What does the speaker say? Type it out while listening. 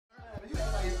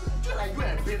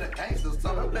been a gangster,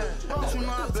 so you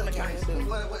know I've been a gangster. Yeah,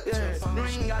 you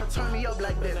ain't gotta turn me up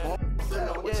like that.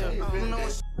 Yeah, you know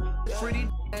it's pretty,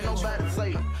 ain't nobody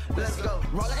say. Let's go.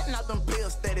 Rolling out them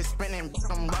pills, steady spinning,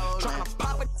 I'm rolling. Tryna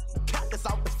pop it, cat this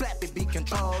off the flappy, be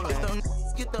controlling. If them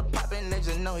get the poppin', they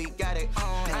just know he got it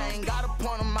on. I ain't gotta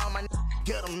point him out, my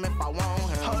get him if I want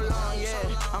him. Hold on,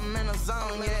 yeah, I'm in a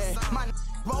zone, yeah. My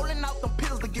rolling out them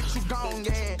pills to get you gone,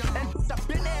 yeah. And I've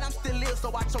been there, I'm still ill, so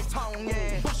watch your tone,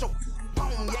 yeah. Push your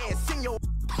bone, yeah. Send your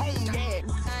home, yeah.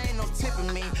 I ain't no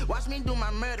tipping me. Watch me do my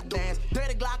murder dance.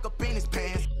 Dirty Glock up in his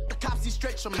pants. The cops, he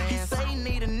stretch your man. He say he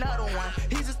need another one.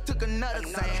 He just took another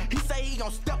sand. He say he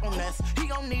gon' step on us. He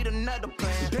gon' need another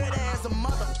plan. Dirty as a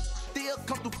mother. Still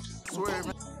come through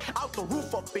swerving. Out the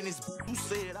roof up in his. Who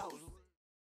said I was.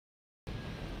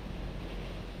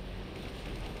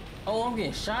 Oh, I'm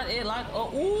getting shot at like,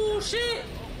 oh, ooh, shit.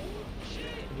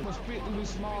 I'm gonna spit through this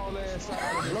small ass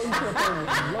side. Blow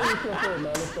yourself over, man.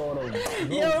 Let's start over.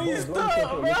 Yo, you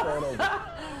stuck, bro.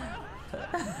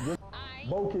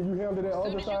 Bo, can you handle that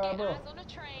other side, bro?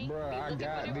 Bruh, I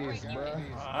got this,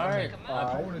 bruh. Alright.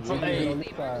 Hey,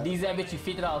 these that bitch you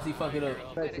 $50, he fuck it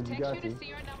up. Thanks, you got you.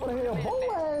 What the hell, Bo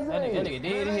ass? That nigga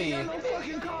dead in here. No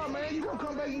fucking car, man. You gonna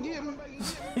come back and get me?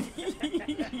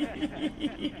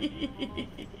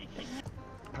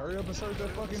 Hurry up and search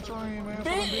that fucking train, man.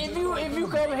 Bitch, if you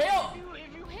come help.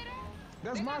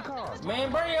 That's my car.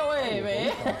 Man, bring your way,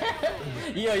 man.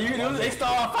 Yeah, you know they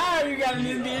start on fire. You got to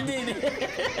did it.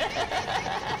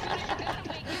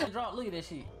 Drop. Look at that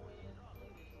shit.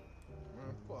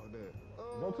 Man, fuck that.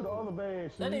 Go to the other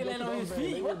van. That nigga landed on his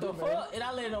feet. What the fuck? And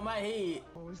I landed on my head.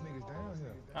 Oh, this nigga's down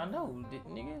here. I know,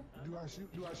 nigga. Do I shoot?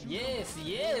 Yes,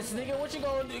 nigga. What you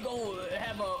gonna do? Go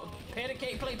have a patty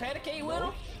cake, play patty cake with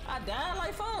him? I died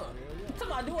like fuck. Tell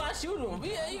me, do I shoot him?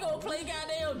 Yeah, you gonna play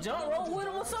goddamn jump rope with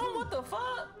him or something? What the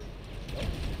fuck?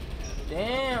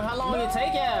 Damn, how long did it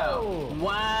take out?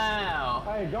 Wow.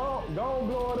 Hey, go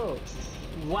blow it up.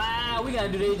 Wow, we gotta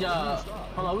do their job.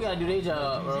 Hold on, we gotta do their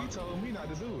job, bro. He told me not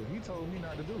to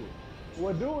do it.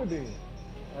 Well, do it then.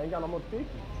 I ain't got no more tickets.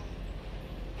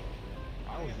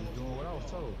 I was just doing what I was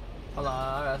told. Hold on, I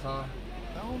got something.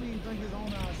 I don't even think it's on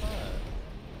the outside.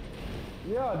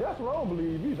 Yeah, that's what I don't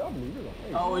believe you. I believe you.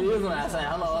 Hey, oh, it is on that side.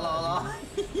 Hold on.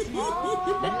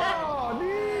 Oh,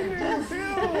 these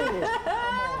too.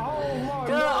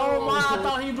 Oh my, I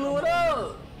thought he blew it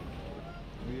up.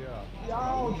 Yeah.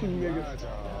 Y'all two niggas.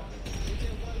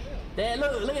 Dad,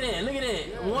 look at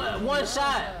that. One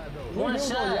shot. One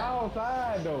shot. Y'all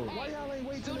side though. Why y'all ain't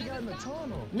wait till they got in the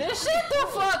tunnel? Man, shut the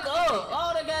fuck up.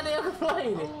 All the goddamn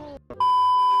complaining.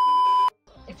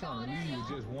 I'm trying to leave with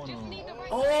just one on.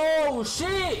 Oh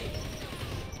shit!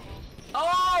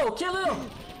 Oh, kill him!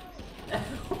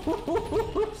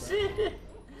 Shit!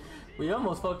 We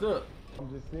almost fucked up. I'm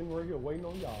just sitting right here waiting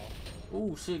on y'all.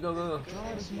 Oh shit! Go.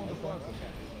 Try this motherfucker.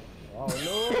 Oh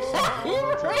no! He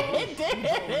ran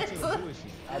this.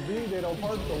 I did that on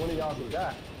purpose so one of y'all could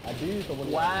die. I did so one of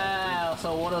y'all. Wow!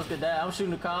 So one of us could die. I'm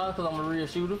shooting the car because I'm a real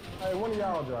shooter. Hey, one of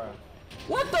y'all drive.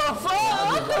 What the fuck?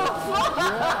 What the fuck?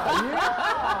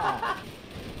 Yeah.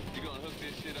 You gonna hook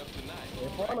this shit up tonight? In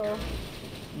front of.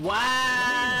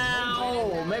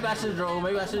 Wow! Maybe I should drove. Oh,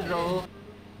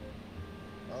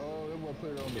 they gonna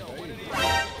put it on the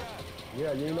base.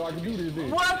 Yeah, you know I can do this,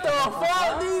 dude. What the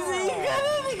fuck, DZ? That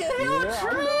nigga hell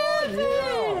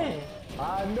tripping.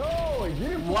 I know. Get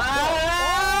him.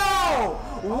 Wow!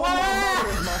 Wow!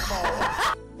 That's my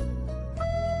fault.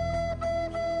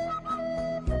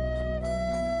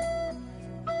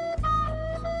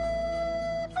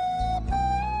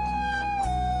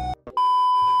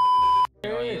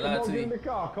 Come on, get in the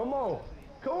car. Come on,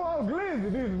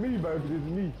 Glizzy. This is me, baby. This is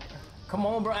me. Come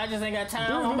on, bro. I just ain't got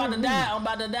time. I'm about to die. I'm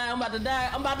about to die.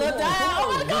 Come on.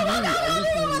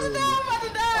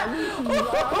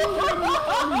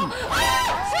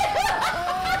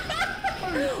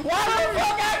 Why the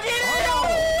fuck I get in?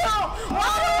 Why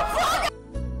the fuck?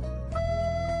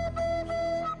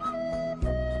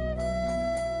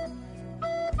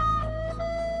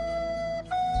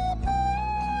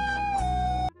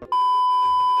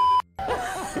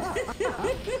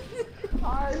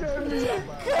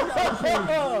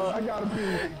 I gotta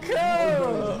pee.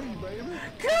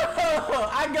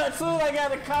 I got soon. I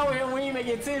got the car with him. We ain't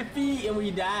making 10 feet and we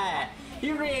died.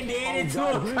 He ran dead into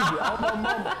a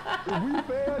car. If we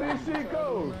fail this shit,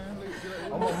 goes.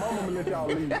 I'm my mama gonna let y'all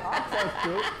leave. I fucked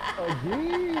up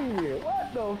again.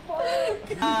 What the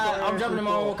fuck? I'm jumping in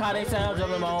my own car next time.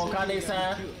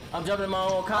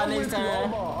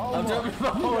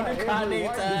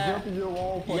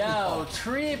 Yo,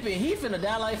 tripping. He finna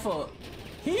die like fuck.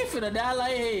 He finna die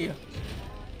like hell.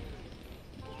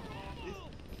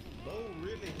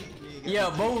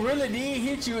 Yeah, Bo really did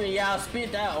hit you and y'all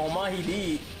spent out on my he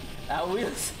did. I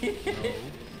will see.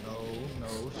 No.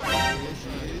 She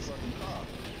is.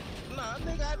 Nah,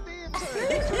 nigga, I did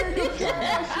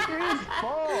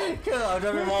Cause I'm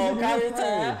driving my own car in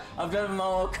time. I'm driving my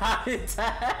own car in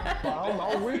time.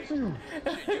 I'm with you.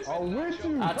 I'm with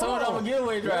you. I told you I'm a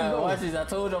getaway driver. Watch this. I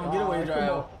told you I'm a getaway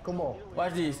driver. Come on.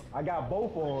 Watch this. I got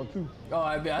both on too. Oh,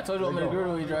 I told you I'm a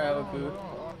getaway driver.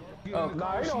 Oh,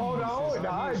 nah, you don't hold on.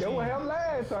 Nah, that what happened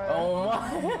last time. Oh my.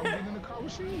 I'm getting in the car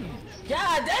with you.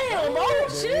 God damn, bro.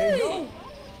 Shit.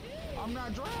 I'm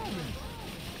not driving.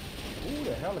 Ooh,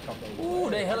 the helicopter. Ooh,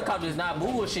 that helicopter is not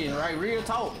bullshitting, right? Real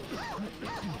talk.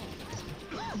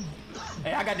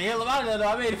 Hey, I got the hell out of there though.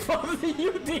 I made it further than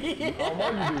you did. Oh, my,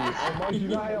 you did. Oh, my, you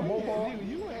not have both on? Nigga,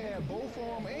 you had both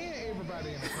of them and everybody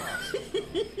in the car.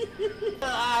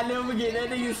 I never forget that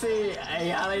nigga said, hey,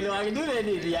 y'all ain't know I can do that,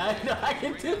 did you? Y'all ain't know I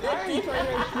can do that. I ain't say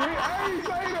that shit. I ain't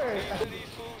say that.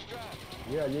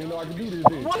 Yeah, you ain't know I can do this.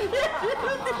 Hey,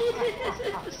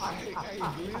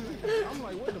 I'm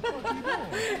like, what the fuck you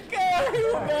doing? God, he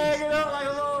was bagging up like a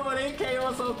little, but he came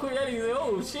on so quick. That nigga said,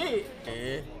 oh shit.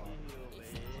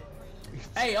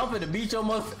 Hey, I'm finna beat your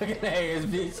motherfucking ass,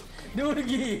 bitch. Do it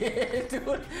again.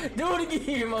 Do it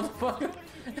again, motherfucker.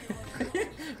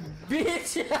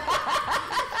 Bitch.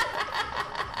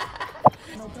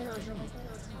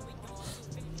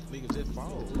 Nigga just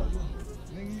fall.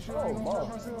 Nigga, you sure I ain't gonna drop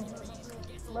myself?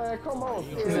 Man, come on.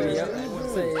 Say,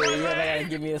 yeah, I gotta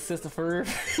give me a sister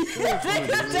first.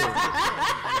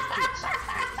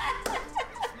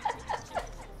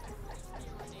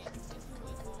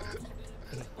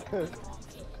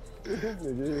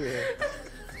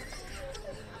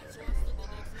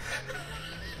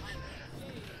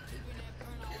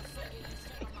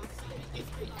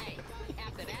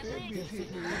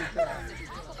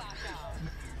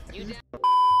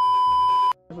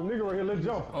 There's a nigga right here, let's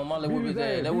jump. On my little whoop his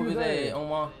ass. That whoop his ass. On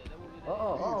my. Beat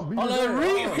Oh, his let ass.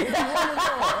 read.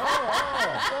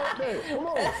 Fuck that. Come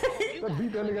on. Let's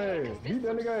beat that nigga ass. Beat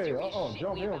that nigga ass.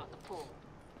 Jump him.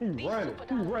 He running.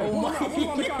 He running. Oh my. Put him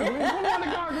on the car,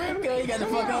 Glenn. He got the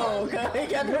fuck on. He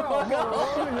got the fuck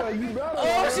on. You better.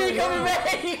 Oh shit, he coming back.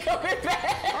 He coming back.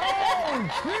 Oh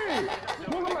shit.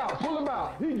 Pull him out. Pull him out.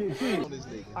 He get killed.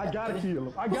 I gotta kill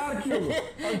him. I gotta kill him.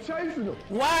 I'm chasing him.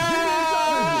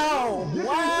 Wow. Get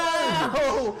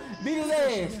Wow. Beat his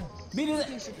ass. Beat his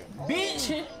ass.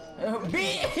 Bitch.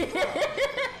 Bitch.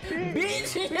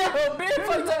 Bitch. Yo, bitch.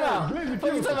 Fuck you talking about.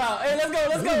 Fuck you talking about. Hey, let's go.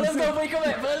 Let's go. Let's go. Before you come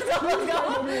back. Let's go. Let's go.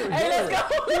 Hey, let's go.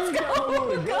 Let's go.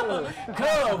 Let's go.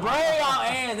 Come, bring y'all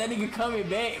ass. That nigga coming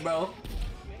back, bro.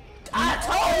 I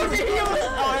told you he was.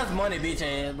 Oh, that's money, bitch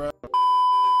ass, bro.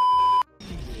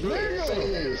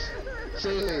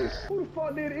 Say this. Who the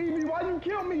fuck did eat me? Why you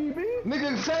kill me, B?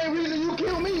 Nigga, the same reason you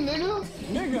killed me, nigga.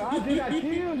 Nigga, I did not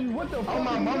kill you. What the fuck? On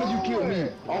my mama, you killed me.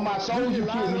 On my soul, you killed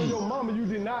On me. your mama, you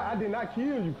did not. I did not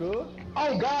kill you, cuz.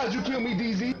 On God, you killed me,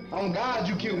 DZ. On God,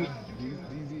 you killed me.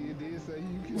 DZ did say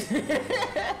you killed me.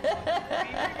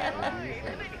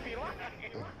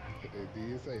 It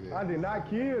did say that. I did not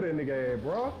kill that nigga ass,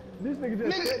 bro. This nigga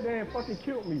just sat there and fucking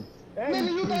killed me. And Nigga,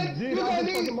 you he think- did you on think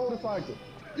the he- fucking motorcycle.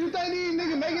 You think these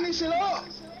niggas making this shit up?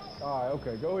 Alright,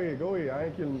 okay, go ahead, go ahead. I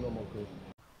ain't killing you no more, cuz.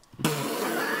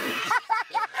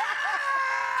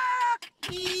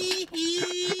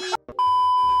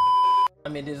 I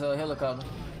mean, this helicopter.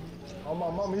 Oh, my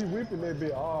mama, he whipping that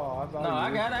bitch. Oh, I thought No, he I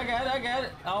was- got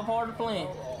it. All part of the plan.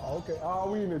 Okay,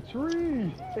 oh, we in the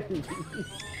tree.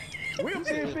 Whip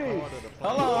this bitch.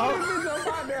 Hold This bitch up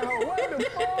out there, hoe. What the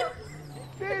fuck?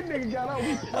 This nigga got on,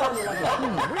 we spawning like a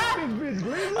tree. Whip this bitch,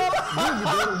 Glizzy. Glizzy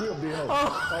better whip this hoe. Oh,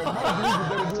 my Glizzy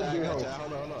better whip this hoe.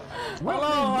 Hold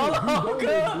on,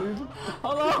 good.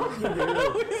 Hold on.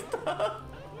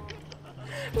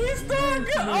 We stuck.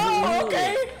 Oh,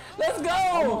 okay. Let's Oh, go.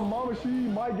 my mama, she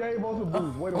might gave us a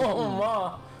boost. Wait a Oh, minute.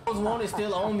 ma. Those one is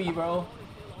still on me, bro.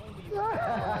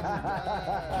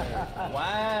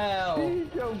 Wow. He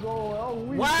kept going on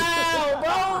weak. Wow,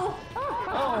 bro.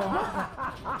 Oh,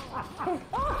 my.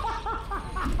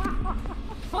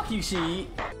 Fuck you, shit.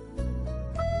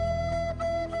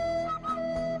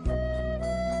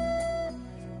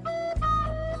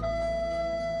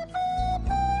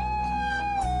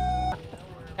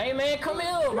 Hey, man, come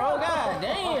here, bro. God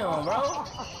damn, bro.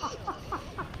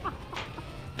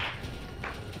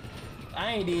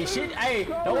 I ain't did shit. Hey,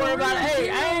 don't worry about it. Hey,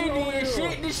 I ain't did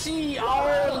shit to see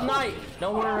all night.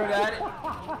 Don't worry about it.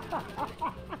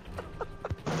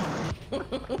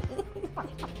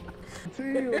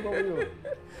 Chill over here.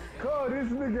 Cuz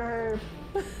this nigga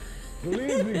had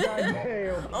Glizzy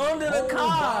goddamn. Under the whole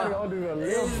car. body under the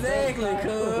left Exactly, back.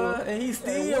 cuz. And he's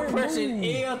still And pressing move.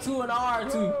 L2 and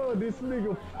R2. Oh, this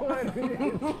nigga funny.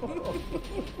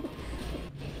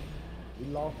 We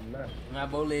lost him now. My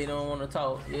bully don't want to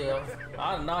talk. Yeah.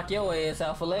 I'll knock your ass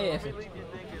out for laughing.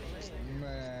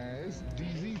 Man, it's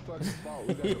DZ fucking fault.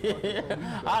 We gotta fucking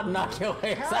I'll knock your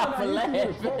ass out for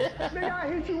laughing. Nigga, I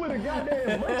hit you with a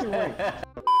goddamn monkey wrench.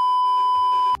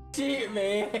 Shit,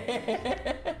 man.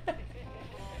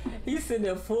 He's sitting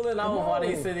there pulling off while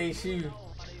they sit they shoot.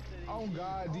 Oh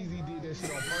God, DZ did that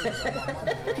shit on purpose. On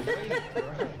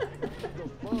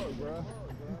my mama, bro. The fuck, bro?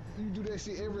 You do that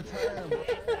shit every time, bro.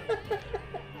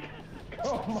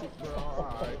 Come on. Bro,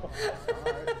 alright.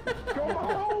 Come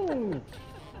on.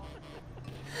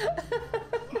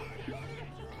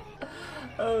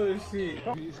 Oh shit.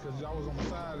 Bitch, cause I was on the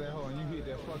side of that hoe and you hit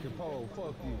that fucking pole.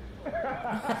 Fuck you.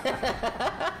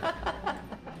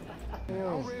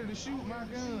 I'm ready to shoot my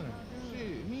gun.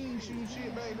 Shit, he ain't shooting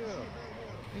shit back there.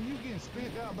 And you getting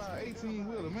spent out by an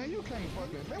 18-wheeler. Man, you can't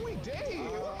fucking... Man, we dead.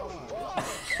 What the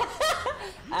fuck?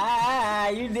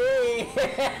 You did.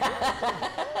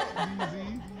 DZ.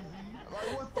 Like,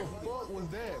 what the fuck was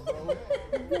that, bro?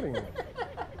 Get him.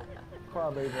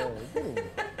 Crybaby ass. Get him.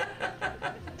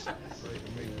 Ready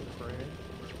to make it crash.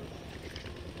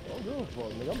 Don't give a fuck,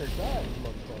 nigga. I'm inside this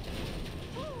motherfucker.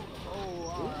 Oh,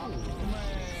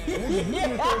 man. Nigga, you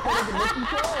just said something to make you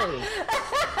cry.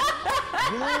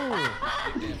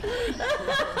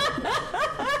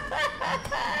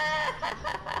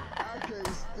 I can't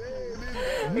stand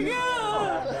this.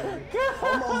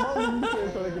 On my mama, you said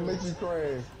so they can make you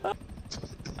crash.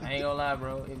 I ain't gonna lie,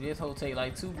 bro. If this whole take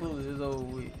like 2 bullets, it's over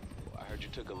with. I heard you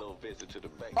took a little visit to the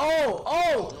bank.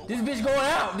 Oh, this bitch going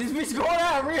out. This bitch going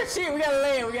out. Real shit. We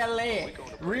gotta land.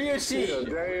 Real shit.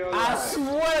 I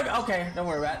swear. Okay, don't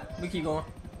worry about it. We keep going.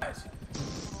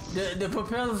 The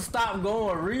propellers stop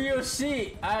going. Real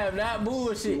shit. I am not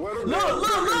bullshit. Look.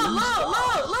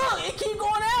 It keep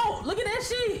going out. Look at that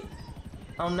shit.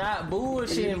 I'm not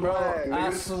bullshitting, bro.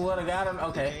 I swear to God.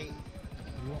 Okay.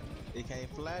 It can't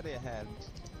fly that high.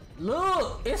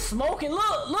 Look, it's smoking. Look.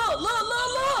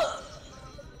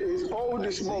 It's supposed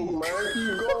to smoke, man.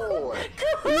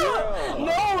 Keep going.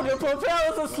 No, the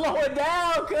propellers are slowing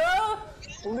down, cuz.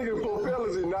 Nigga,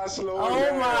 propellers is not slowing Oh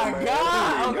down, my man.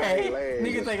 God. Okay. Land.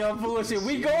 Nigga think I'm bullshit.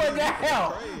 We going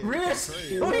down. Real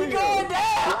shit. We going down.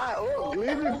 Fly up,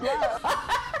 Glizzy, fly up.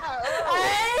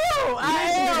 I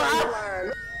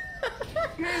am.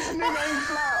 This nigga ain't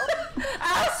fly up. I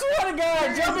swear to God,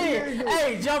 jump in.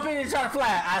 Hey, jump in and try to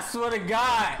fly. I swear to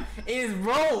God, it's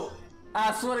broke.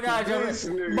 I swear to God, jump in.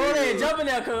 Bro, then jump in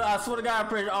there, cuz I swear to God,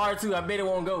 press R2. I bet it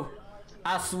won't go.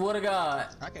 I swear to God.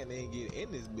 I can't even get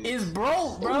in this bitch. It's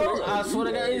broke, bro. I swear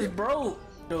to God, it's broke.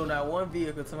 Dude, not one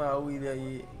vehicle to my we there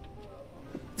yet.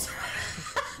 This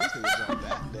nigga jumped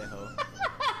out that hoe.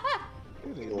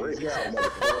 This nigga Break out,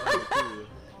 motherfucker.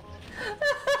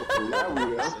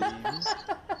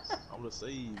 I'm gonna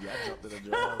save you. I jumped in the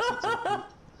drive.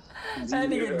 That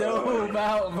nigga dove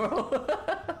out,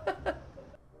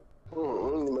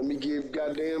 bro. Let me give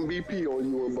goddamn BP on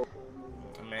you, bro.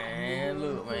 Man,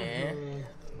 look, man.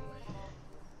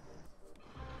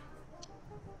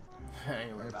 I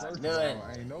ain't worried about First nothing. of all,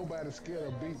 ain't nobody scared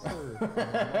of Big Purr.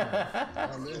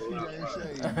 Unless he ain't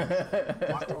shaved.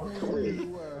 That's the only reason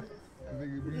why a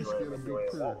nigga be scared of Big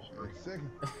Purr.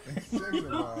 And second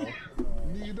of all,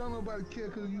 nigga don't nobody care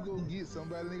cause you go get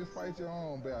somebody, nigga fight your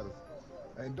own battles.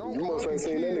 And don't You must ain't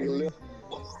seen that nigga live.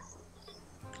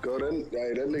 Go that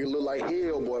nigga look like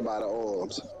hell boy by the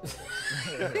arms.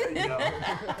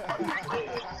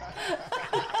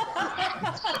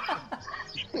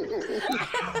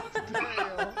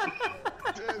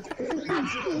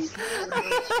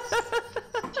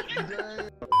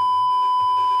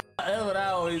 That's what I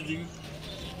always do.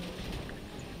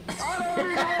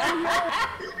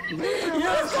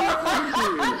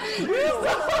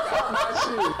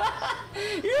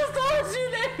 You start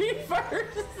shooting at me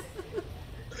first.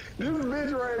 This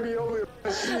bitch ran me over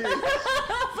and shit. I'm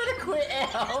finna quit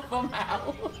L. I'm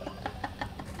out.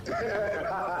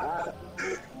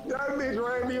 That bitch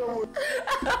ran me over.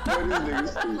 Man, this nigga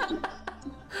stupid.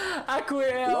 I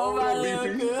quit L on my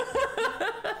little good.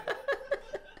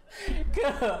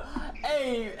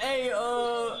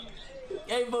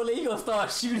 Hey, Bully, he gonna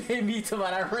start shooting at me till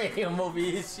I ran him over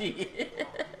his shit.